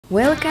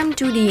Welcome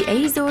to the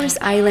Azores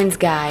Islands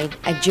Guide,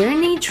 a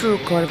journey through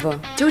Corvo.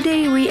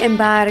 Today we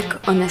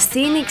embark on a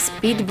scenic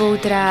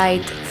speedboat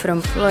ride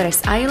from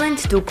Flores Island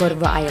to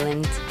Corvo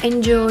Island.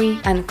 Enjoy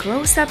a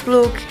close-up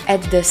look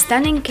at the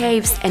stunning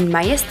caves and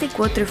majestic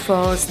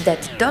waterfalls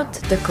that dot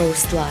the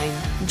coastline.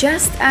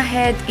 Just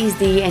ahead is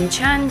the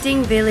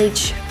enchanting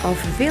village of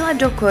Vila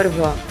do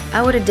Corvo,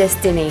 our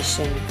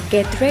destination.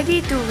 Get ready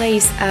to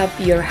lace up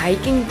your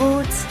hiking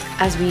boots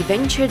as we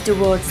venture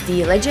towards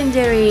the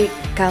legendary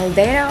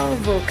Caldeirao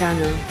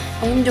volcano.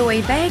 On the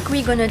way back,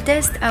 we're gonna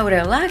test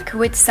our luck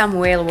with some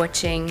whale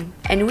watching.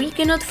 And we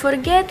cannot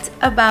forget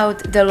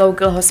about the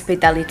local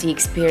hospitality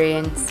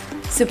experience.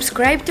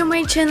 Subscribe to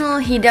my channel,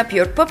 heat up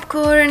your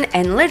popcorn,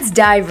 and let's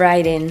dive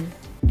right in.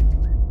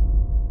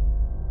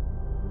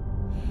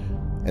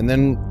 And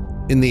then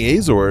in the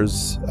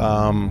Azores,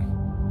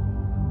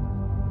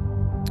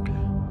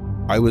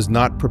 I was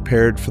not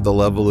prepared for the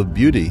level of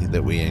beauty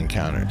that we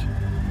encountered.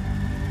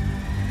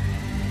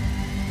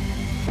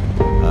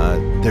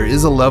 There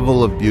is a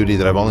level of beauty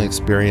that I've only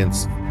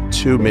experienced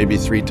 2, maybe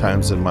 3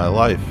 times in my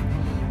life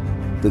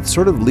that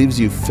sort of leaves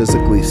you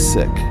physically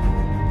sick,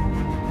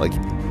 like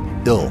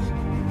ill.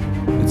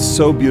 It's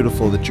so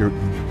beautiful that your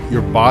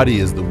body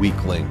is the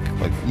weak link.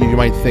 Like you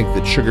might think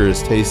that sugar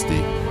is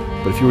tasty,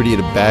 but if you were to eat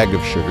a bag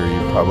of sugar,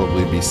 you'd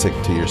probably be sick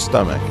to your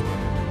stomach.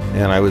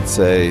 And I would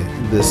say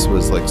this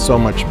was like so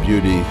much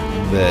beauty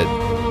that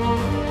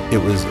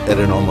it was at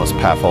an almost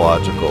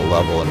pathological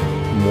level,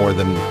 and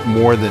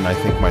more than I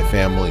think my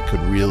family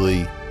could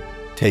really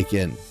take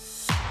in.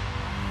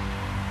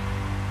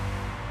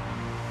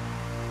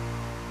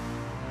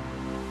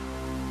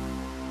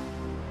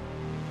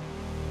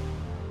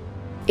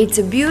 It's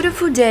a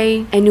beautiful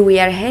day and we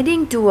are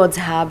heading towards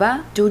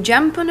Haba to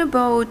jump on a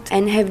boat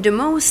and have the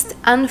most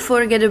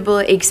unforgettable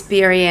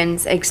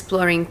experience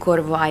exploring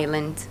Corvo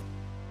Island.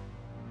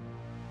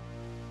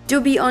 To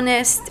be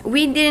honest,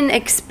 we didn't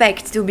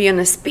expect to be on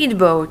a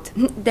speedboat.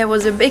 That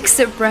was a big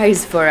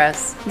surprise for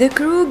us. The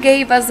crew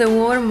gave us a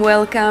warm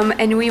welcome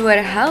and we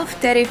were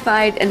half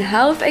terrified and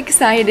half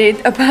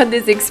excited about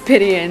this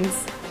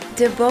experience.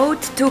 The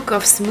boat took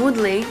off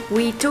smoothly.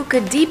 We took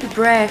a deep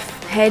breath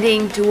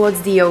heading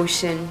towards the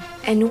ocean.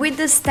 And with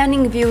the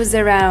stunning views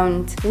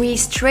around, we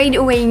straight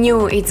away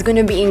knew it's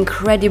gonna be an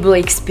incredible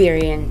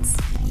experience.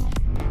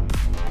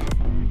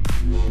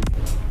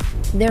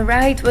 The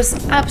ride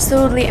was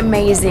absolutely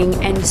amazing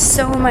and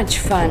so much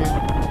fun.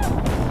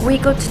 We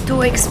got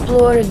to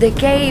explore the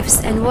caves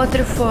and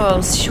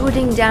waterfalls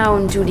shooting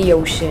down to the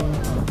ocean.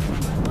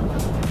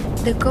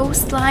 The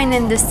coastline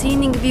and the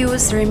scenic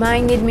views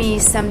reminded me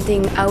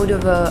something out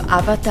of an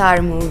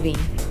Avatar movie.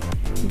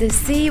 The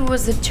sea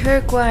was a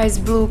turquoise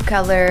blue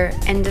color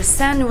and the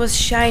sun was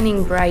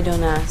shining bright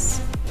on us.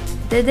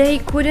 The day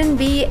couldn't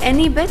be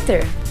any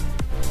better.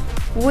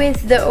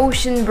 With the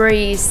ocean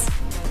breeze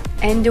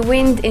and the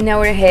wind in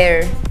our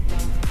hair,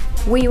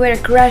 we were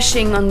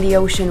crashing on the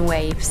ocean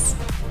waves.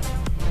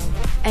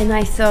 And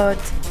I thought,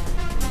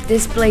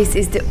 this place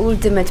is the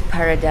ultimate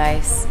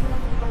paradise.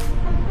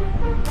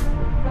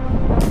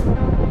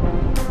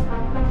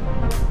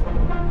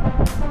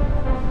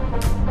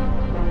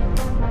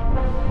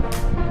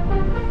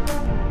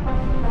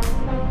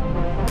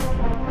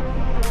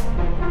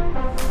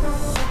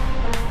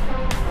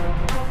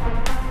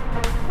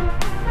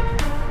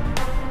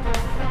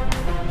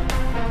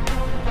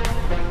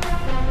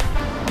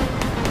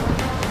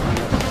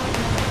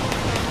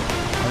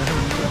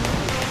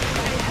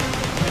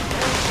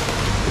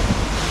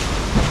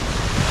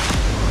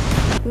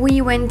 We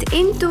went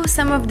into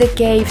some of the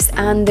caves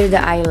under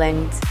the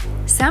island.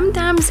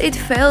 Sometimes it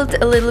felt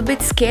a little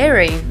bit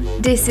scary.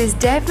 This is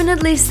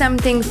definitely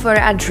something for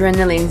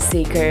adrenaline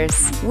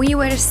seekers. We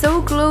were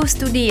so close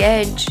to the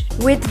edge,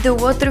 with the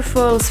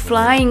waterfalls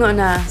flying on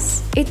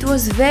us. It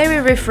was very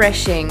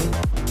refreshing.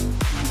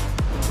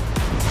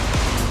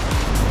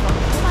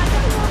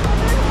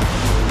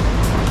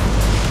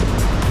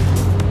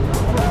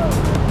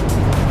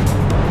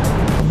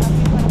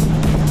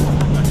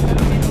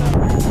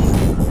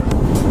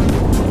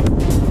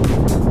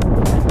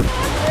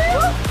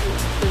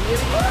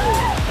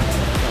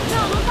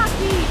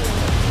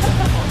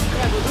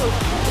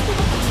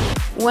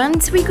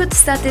 Once we got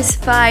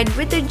satisfied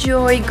with the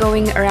joy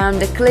going around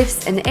the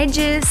cliffs and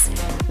edges,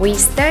 we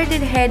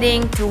started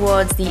heading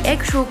towards the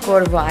actual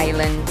Corvo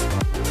Island.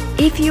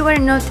 If you are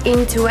not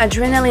into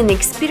adrenaline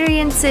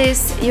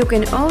experiences, you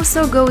can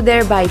also go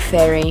there by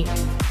ferry.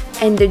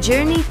 And the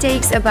journey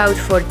takes about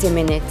 40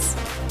 minutes.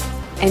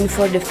 And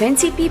for the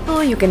fancy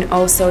people, you can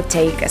also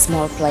take a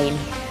small plane.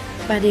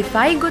 But if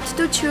I got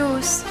to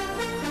choose,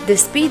 the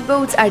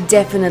speedboats are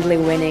definitely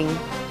winning.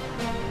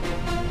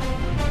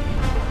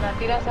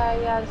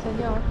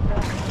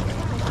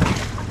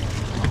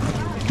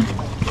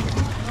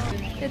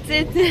 That's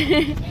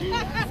it.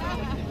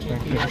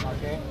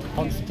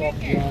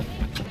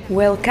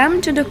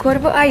 Welcome to the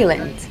Corvo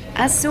Island.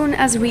 As soon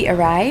as we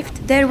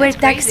arrived, there were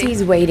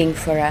taxis waiting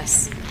for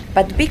us.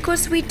 But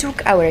because we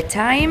took our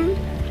time,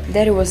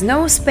 there was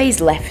no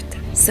space left,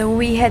 so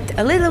we had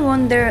a little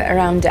wander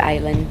around the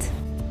island.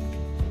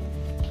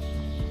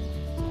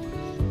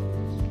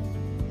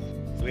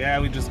 Yeah,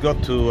 we just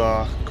got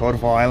to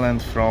Corvo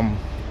Island from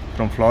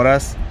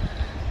Flores.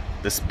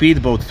 The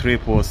speedboat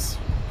trip was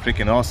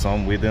freaking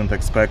awesome. We didn't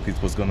expect it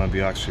was gonna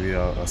be actually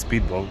a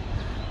speedboat.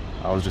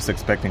 I was just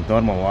expecting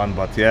normal one,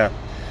 but yeah,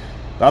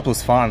 that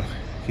was fun.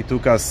 He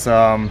took us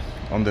on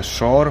the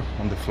shore,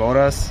 on the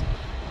Flores.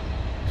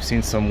 We've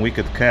seen some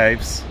wicked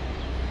caves.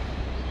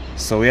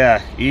 So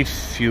yeah,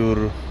 if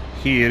you're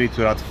here, if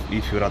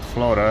you're at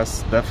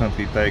Flores,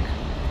 definitely take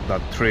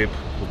that trip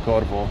to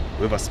Corvo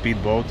with a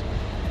speedboat,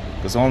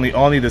 because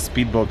only the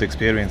speedboat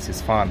experience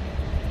is fun,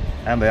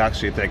 and they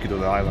actually take you to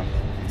the island.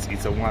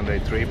 It's a one-day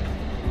trip,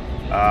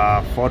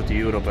 40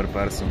 euro per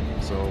person,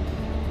 so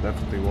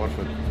definitely worth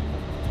it.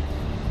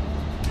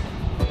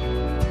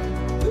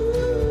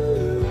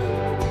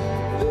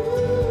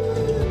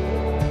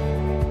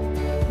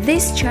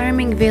 This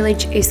charming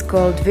village is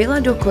called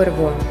Vila do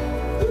Corvo,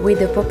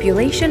 with a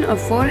population of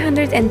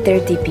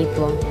 430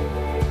 people.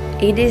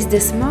 It is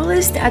the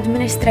smallest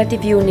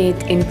administrative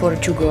unit in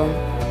Portugal.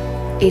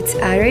 Its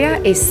area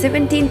is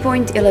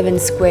 17.11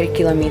 square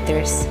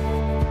kilometers.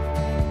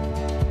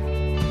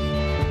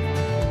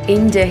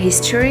 In the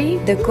history,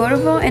 the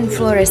Corvo and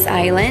Flores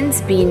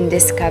Islands being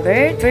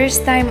discovered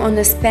first time on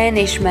a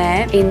Spanish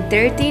map in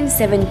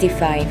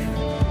 1375.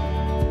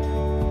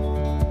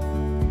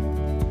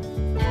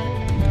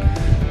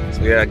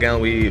 So yeah, again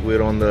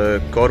we're on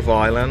the Corvo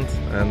Island,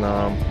 and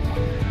I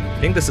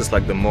think this is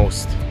like the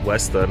most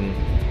western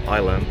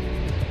island.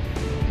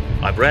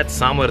 I've read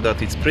somewhere that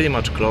it's pretty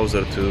much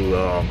closer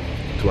to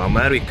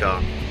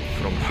America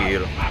from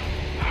here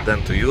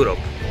than to Europe.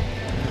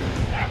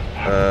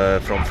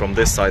 From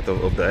this side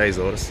of the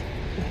Azores,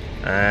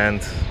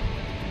 and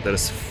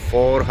there's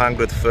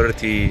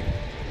 430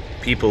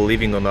 people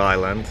living on the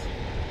island.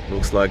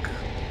 Looks like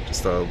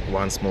just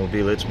one small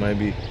village,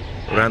 maybe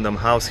random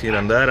house here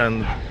and there,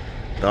 and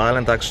the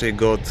island actually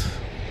got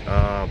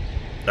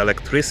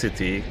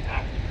electricity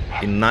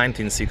in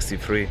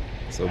 1963,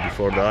 so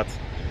before that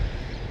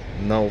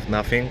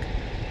nothing.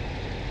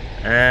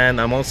 And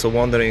I'm also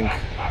wondering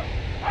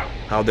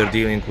how they're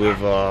dealing with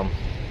the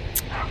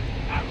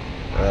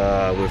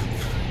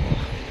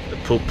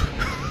poop.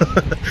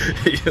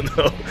 You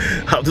know,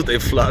 how do they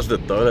flush the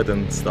toilet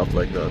and stuff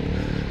like that?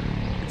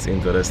 It's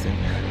interesting.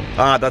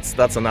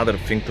 That's another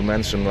thing to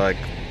mention. Like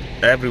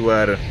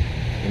everywhere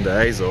in the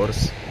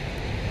Azores,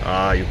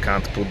 you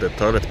can't put the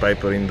toilet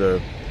paper in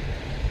the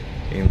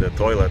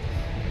toilet.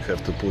 You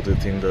have to put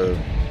it in the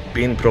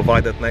bin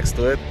provided next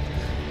to it,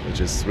 which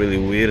is really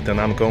weird and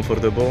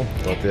uncomfortable.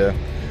 But yeah,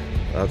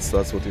 that's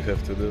what you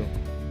have to do.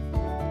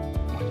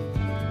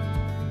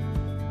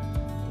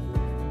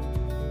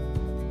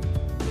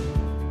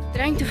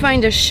 Trying to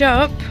find a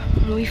shop,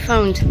 we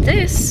found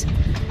this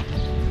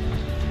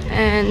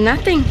and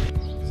nothing.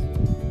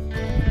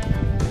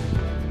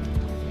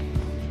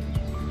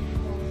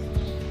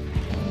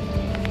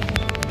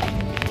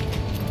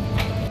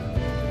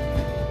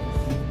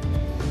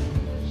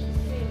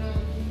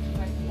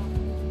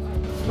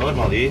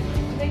 Normally,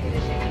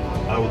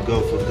 I would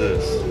go for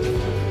this,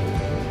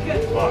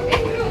 but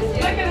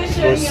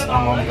because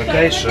I'm on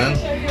vacation,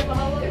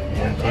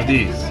 I'm for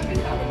these.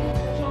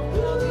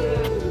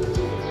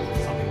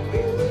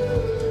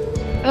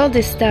 All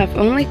this stuff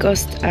only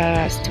cost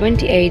us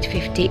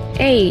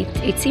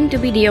 28.58. It seemed to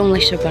be the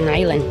only shop on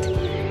island.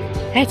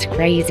 That's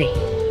crazy.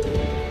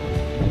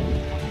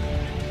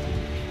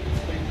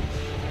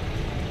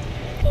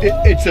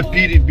 It's a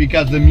pity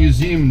because the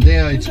museum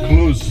there it's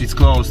closed. It's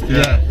closed,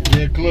 yeah.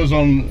 They're closed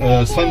on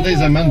Sundays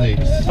and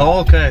Mondays. Oh,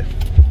 okay.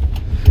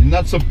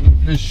 Not so.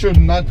 They should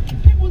not.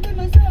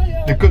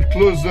 They could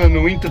close in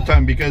the winter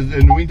time because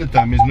in the winter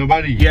time is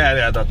nobody.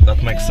 Yeah,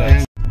 that makes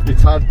sense. And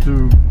it's hard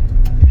to.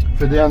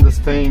 So they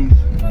understand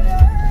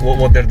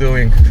what they're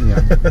doing.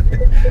 Yeah.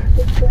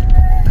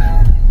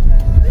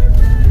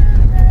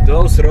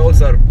 Those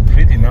roads are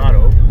pretty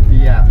narrow.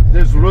 Yeah,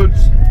 there's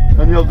roads,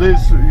 and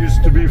this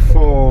used to be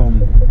for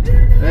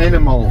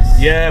animals.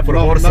 Yeah, for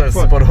not horses.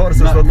 for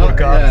Horses, not for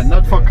cars. Yeah,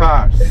 not for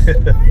cars.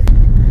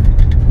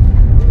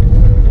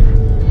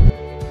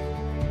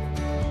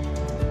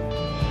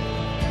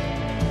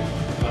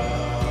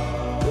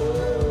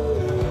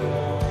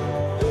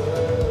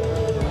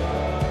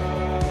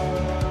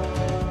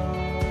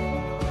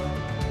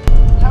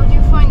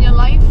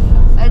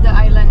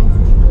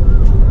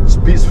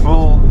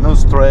 Peaceful, no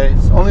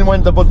stress, only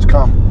when the boats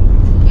come.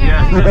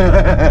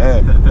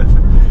 Yeah.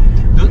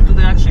 do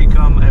they actually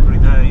come every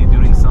day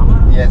during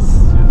summer? Yes,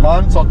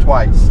 once or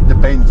twice,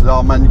 depends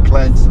how many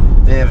clients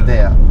they have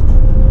there.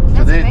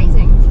 That's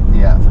amazing.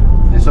 Yeah,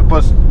 they're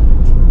supposed,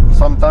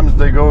 sometimes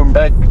they go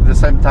back at the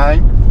same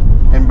time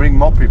and bring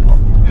more people.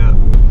 Yeah.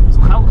 So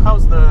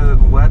how's the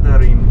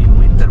weather in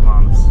winter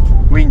months?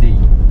 Windy.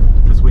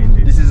 Just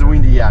windy. This is a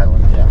windy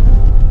island, yeah.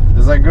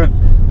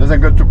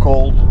 Doesn't go too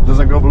cold,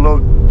 doesn't go below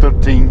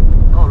 13.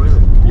 Oh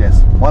really?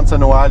 Yes, once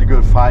in a while you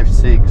go 5,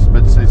 6,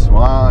 but it's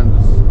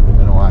once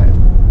in a while.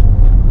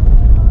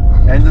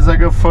 And doesn't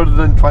go further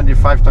than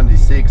 25,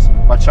 26.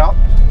 Watch out.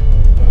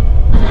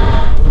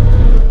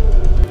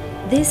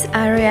 This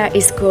area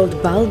is called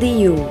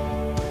Baldiu.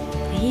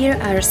 here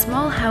are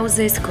small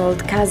houses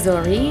called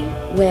casori,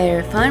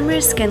 where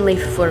farmers can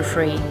live for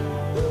free.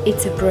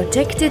 It's a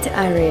protected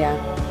area.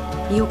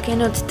 You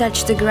cannot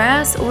touch the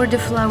grass or the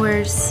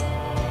flowers.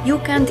 You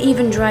can't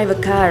even drive a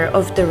car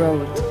off the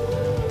road.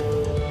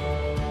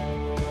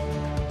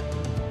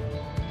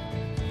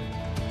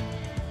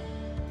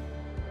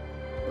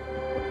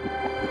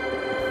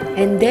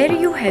 And there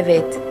you have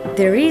it,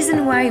 the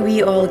reason why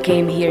we all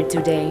came here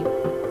today.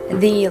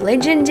 The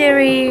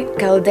legendary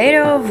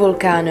Caldeirao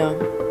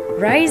volcano,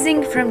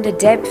 rising from the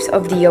depths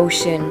of the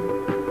ocean.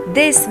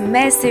 This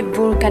massive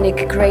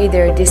volcanic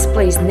crater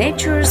displays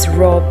nature's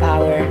raw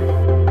power.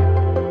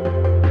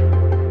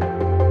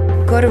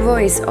 Corvo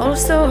is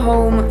also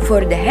home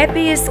for the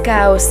happiest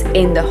cows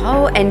in the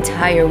whole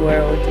entire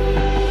world.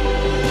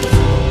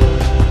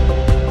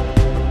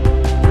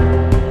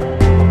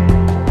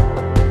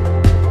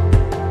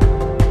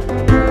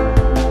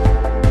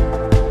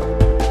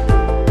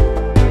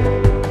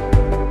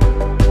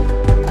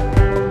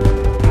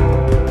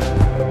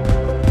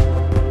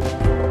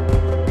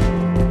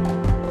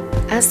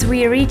 As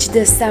we reach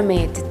the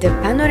summit, the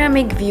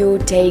panoramic view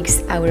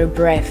takes our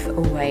breath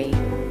away.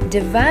 The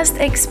vast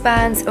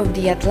expanse of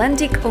the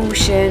Atlantic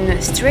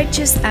Ocean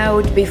stretches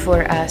out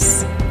before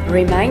us,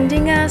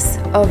 reminding us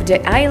of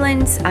the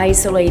island's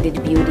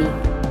isolated beauty.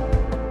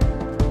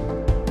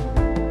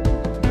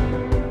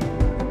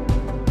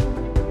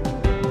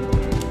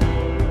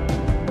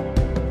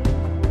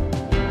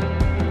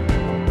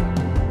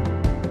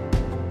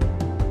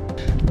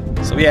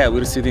 So yeah,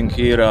 we're sitting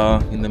here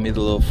in the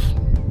middle of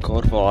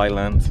Corvo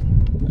Island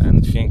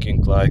and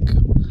thinking like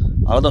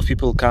a lot of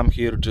people come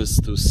here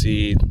just to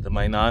see the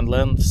main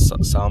island,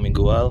 São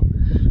Miguel,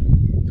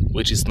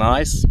 which is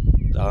nice.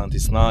 The island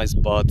is nice,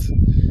 but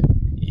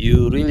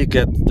you really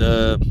get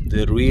the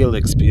real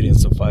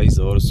experience of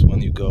Azores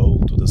when you go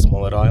to the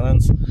smaller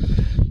islands.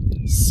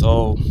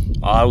 So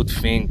I would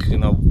think, you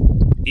know,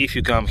 if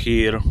you come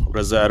here,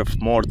 reserve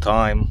more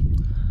time,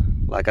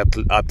 like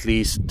at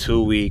least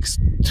 2 weeks,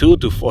 2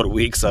 to 4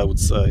 weeks, I would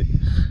say,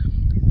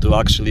 to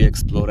actually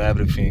explore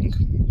everything.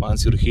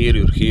 Once you're here.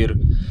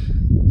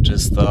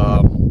 Just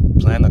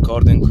plan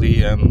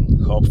accordingly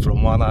and hop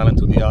from one island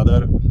to the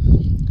other.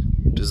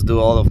 Just do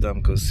all of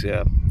them, because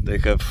yeah, they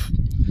have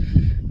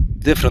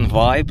different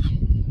vibe,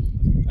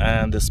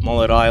 and the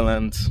smaller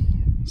islands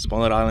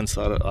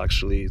are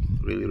actually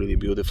really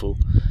beautiful,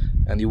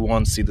 and you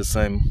won't see the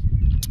same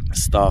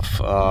stuff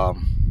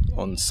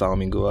on São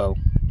Miguel.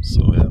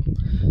 So yeah,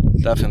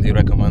 definitely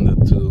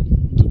recommended to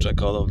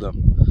check all of them.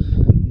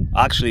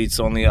 Actually, it's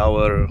only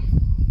our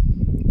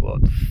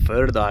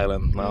third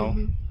island now.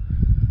 Mm-hmm.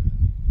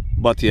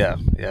 But yeah,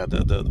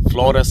 the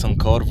Flores and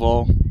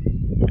Corvo,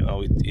 you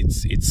know,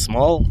 it's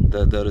small.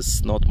 There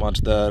is not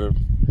much there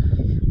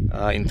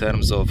in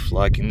terms of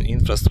like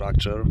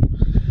infrastructure,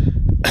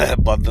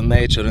 but the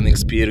nature and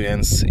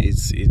experience,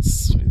 it's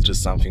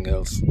just something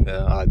else.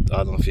 Yeah,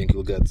 I don't think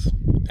you'll get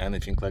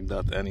anything like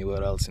that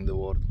anywhere else in the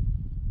world.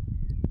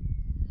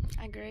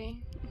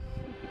 Agree.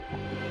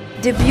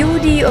 The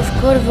beauty of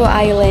Corvo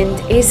Island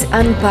is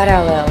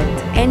unparalleled,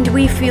 and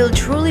we feel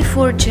truly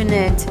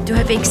fortunate to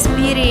have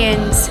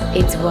experienced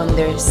its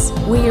wonders.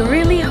 We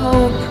really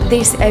hope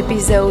this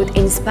episode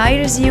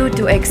inspires you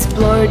to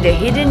explore the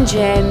hidden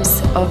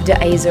gems of the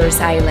Azores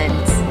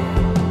Islands.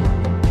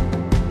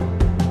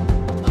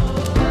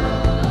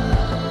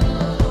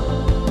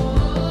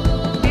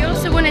 We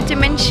also wanted to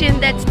mention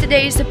that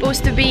today is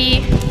supposed to be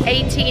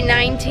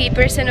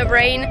 80–90% of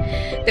rain.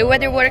 The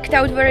weather worked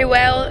out very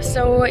well,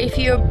 so if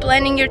you're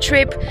planning your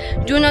trip,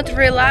 do not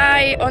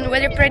rely on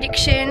weather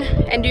prediction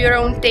and do your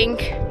own thing,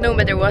 no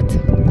matter what.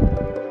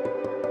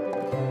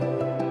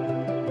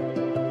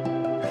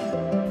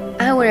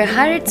 Our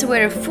hearts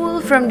were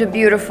full from the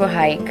beautiful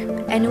hike,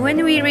 and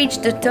when we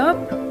reached the top,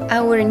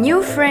 our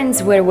new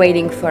friends were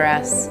waiting for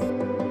us.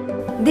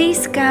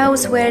 These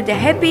cows were the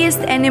happiest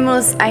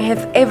animals I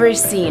have ever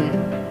seen.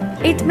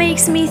 It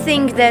makes me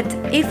think that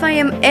if I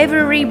am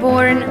ever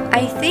reborn,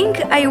 I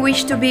think I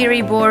wish to be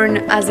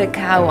reborn as a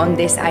cow on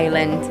this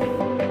island.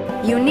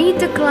 You need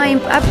to climb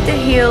up the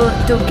hill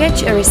to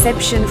catch a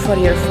reception for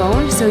your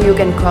phone so you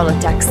can call a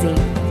taxi.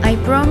 I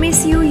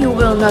promise you, you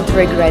will not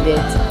regret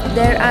it.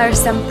 There are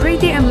some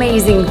pretty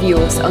amazing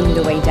views on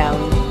the way down.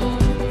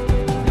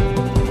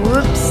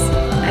 Whoops,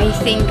 I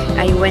think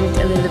I went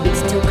a little bit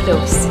too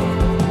close.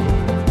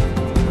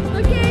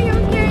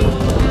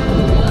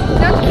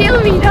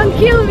 Don't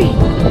kill me!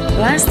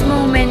 Last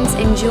moments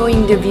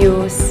enjoying the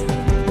views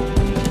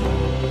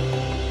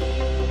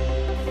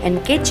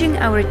and catching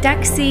our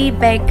taxi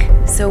back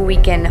so we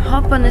can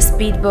hop on a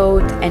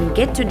speedboat and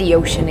get to the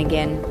ocean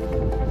again.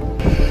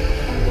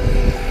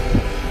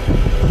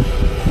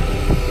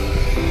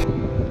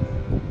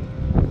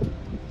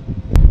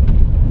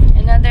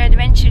 Another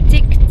adventure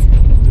ticked.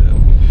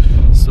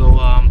 Yeah. So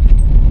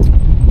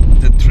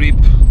the trip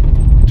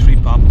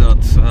up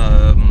that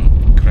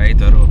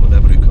crater or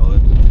whatever you call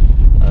it,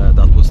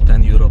 that was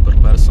 €10 per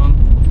person,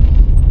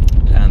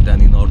 and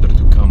then in order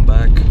to come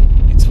back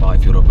it's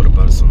 €5 per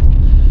person.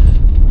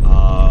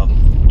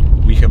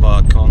 We have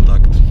a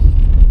contact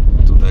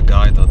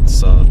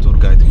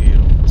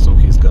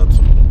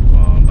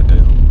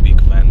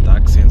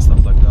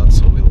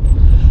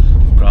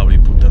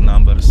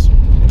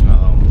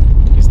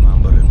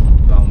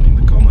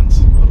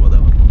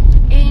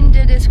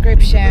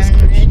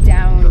description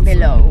down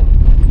below.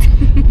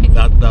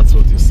 That's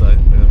what you say.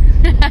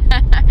 Yeah.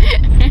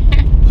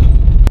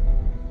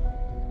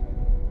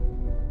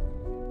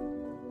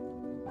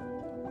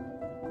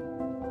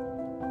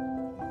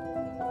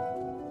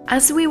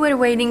 As we were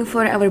waiting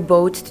for our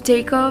boat to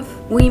take off,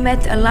 we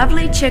met a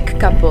lovely Czech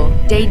couple.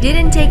 They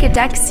didn't take a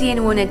taxi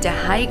and wanted to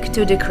hike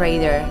to the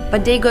crater,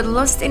 but they got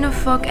lost in a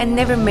fog and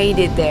never made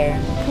it there.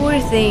 Poor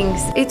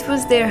things, it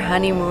was their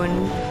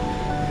honeymoon.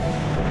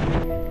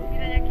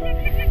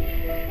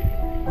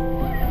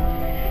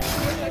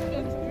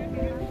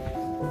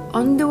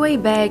 On the way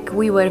back,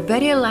 we were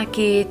very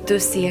lucky to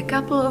see a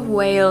couple of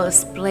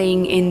whales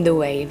playing in the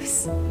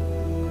waves.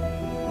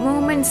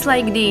 Moments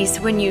like these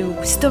when you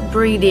stop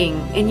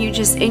breathing and you're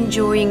just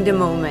enjoying the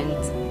moment.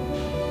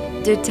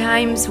 The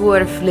time's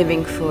worth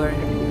living for.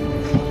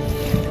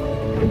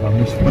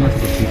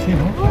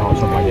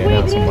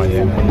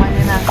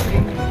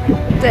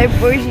 To je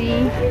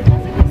boží.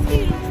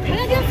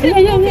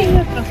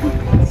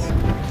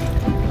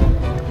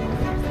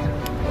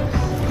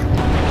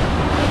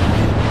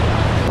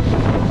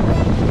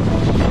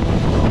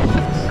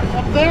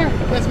 Up there,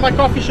 that's my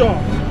coffee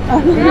shop.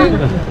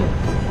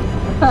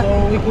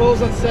 So we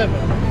close at 7.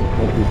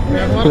 We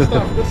have a lot of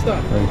stuff, good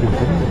stuff.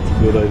 It's a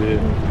good idea.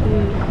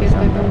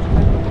 Very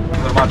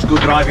much. Good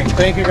driving.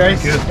 Thank you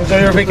guys. Enjoy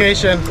your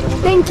vacation.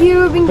 Thank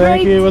you, been great.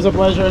 Thank you, it was a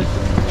pleasure.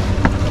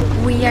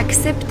 We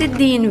accepted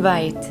the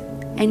invite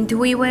and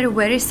we were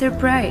very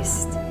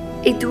surprised.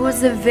 It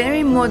was a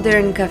very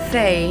modern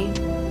cafe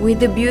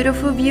with a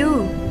beautiful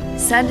view.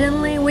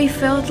 Suddenly we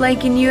felt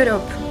like in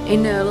Europe,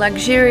 in a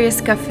luxurious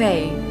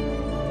cafe.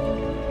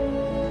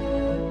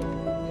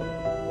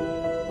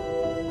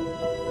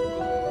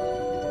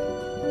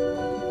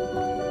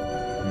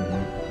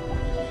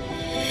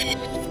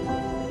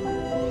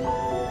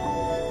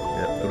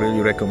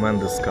 Really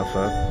recommend this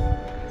cafe.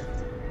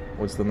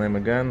 What's the name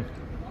again?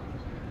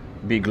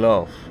 Big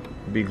Love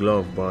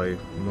by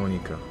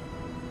Monica.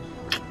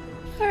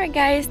 Alright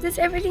guys, that's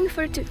everything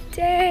for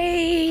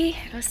today.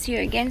 I'll see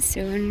you again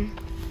soon.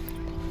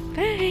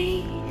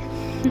 Bye!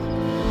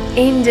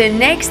 In the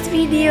next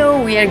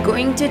video we are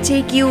going to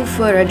take you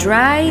for a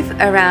drive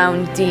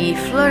around the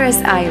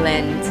Flores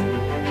Island.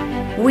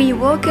 We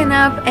woken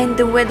up and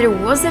the weather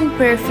wasn't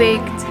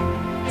perfect,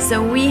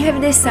 so we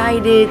have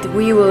decided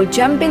we will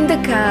jump in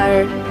the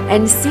car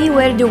and see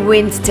where the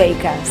wind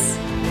takes us.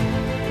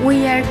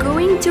 We are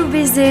going to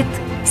visit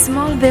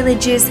small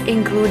villages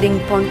including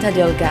Ponta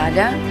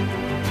Delgada,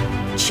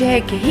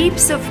 check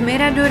heaps of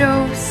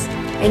miradoros,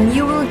 and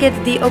you will get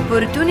the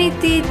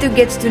opportunity to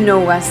get to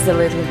know us a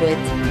little bit.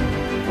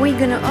 We're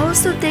gonna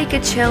also take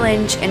a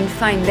challenge and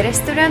find a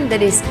restaurant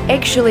that is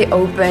actually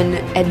open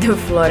at the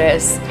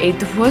Flores.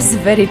 It was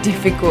very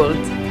difficult.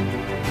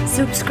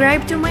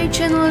 Subscribe to my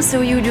channel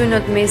so you do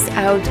not miss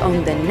out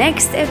on the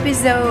next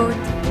episode.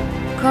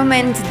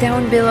 Comment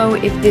down below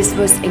if this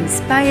was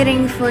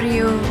inspiring for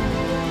you.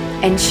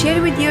 And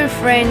share with your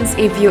friends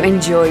if you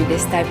enjoy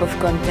this type of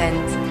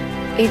content.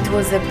 It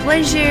was a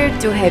pleasure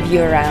to have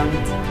you around.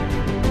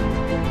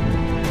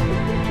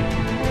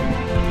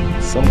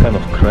 Some kind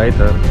of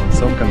crater,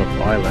 some kind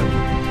of island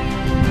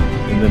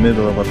in the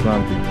middle of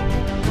Atlantic.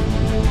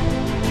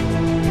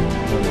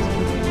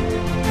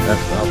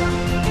 Left up.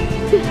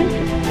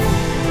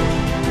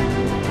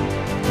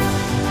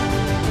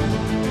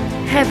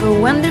 Have a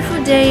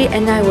wonderful day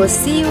and I will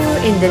see you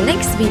in the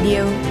next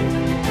video.